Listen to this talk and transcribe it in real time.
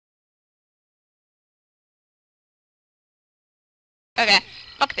Okay,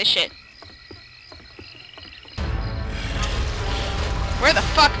 fuck this shit. Where the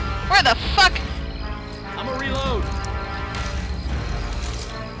fuck? Where the fuck? I'ma reload.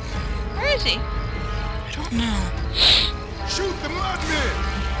 Where is he? I don't know. Shoot the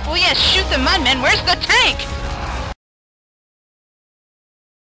mudmen! Well, yes, shoot the mudmen. Where's the tank?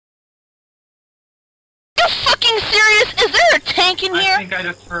 Are you fucking serious? Is there a tank in here? I think I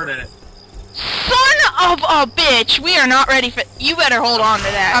just heard it. Son of a bitch! We are not ready for- You better hold on to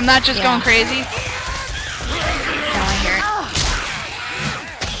that. I'm not just going crazy. Now I hear it.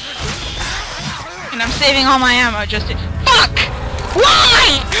 And I'm saving all my ammo just to- Fuck!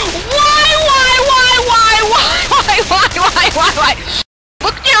 Why? Why?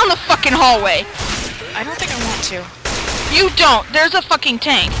 Look down the fucking hallway. I don't think I want to. You don't. There's a fucking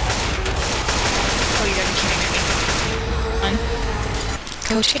tank. Oh, you're gonna kill me.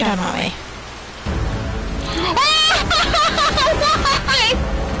 Coach, get out of my way. Why?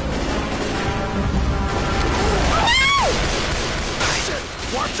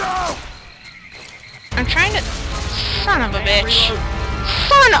 Watch out! I'm trying to... Son of a bitch.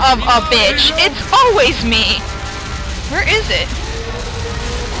 Son of a bitch! It's always me! Where is it?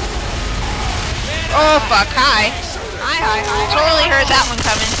 Oh fuck, hi. Hi. Totally heard that one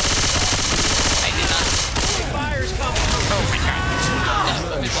coming. I did not. Fire's coming! Oh my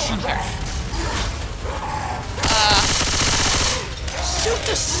god. There's one there. Shoot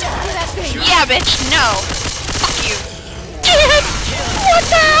the shit out of that thing! Yeah, bitch, no. Fuck you. Shit! What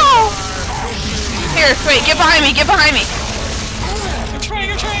the hell? Here, wait, get behind me, I'm trying.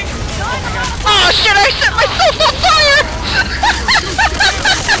 Oh shit, I set myself on fire!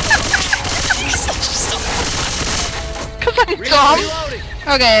 Cause I'm dumb. Reloading!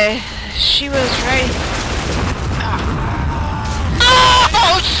 Okay, she was right.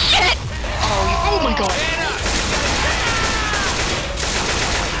 Oh shit! Oh my god.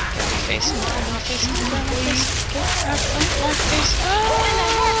 Face.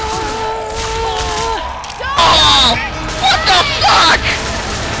 Oh! What the fuck?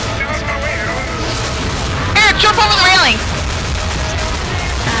 Here, jump over the railing!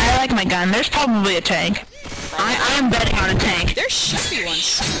 I like my gun. There's probably a tank. I am betting on a tank. There should be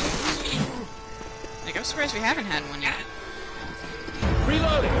ones. Like, I'm surprised we haven't had one yet.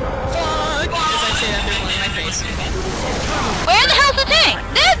 Reloading! Fuck! As I say that, there's one in my face. Where the hell's the tank?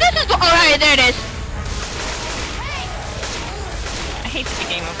 This is the- Alright, there it is. I hate the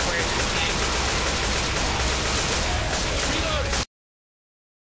game of words.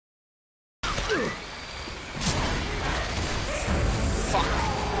 Fuck.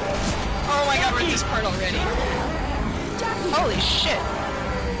 Oh my god, we're at this part already. Holy shit.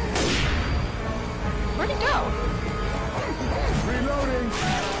 Where'd it go? Reloading!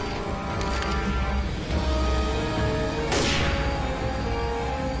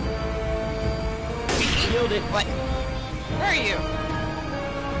 Killed it. What? Where are you?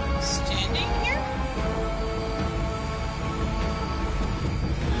 Standing here?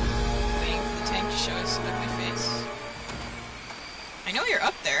 Waiting for the tank to show us ugly face. I know you're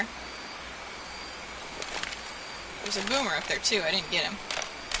up there. There's a boomer up there too, I didn't get him.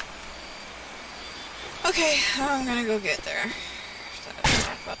 Okay, I'm gonna go get there.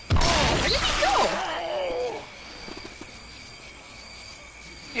 Oh, where did he go?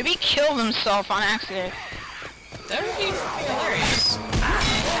 Maybe he killed himself on accident. That would be hilarious.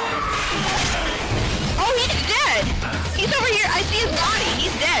 Oh, he's dead! He's over here. I see his body.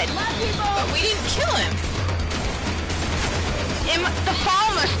 He's dead. But we didn't kill him. The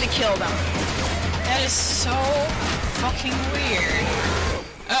fall must have killed him. That is so fucking weird.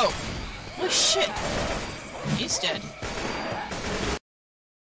 Oh. Oh shit. He's dead.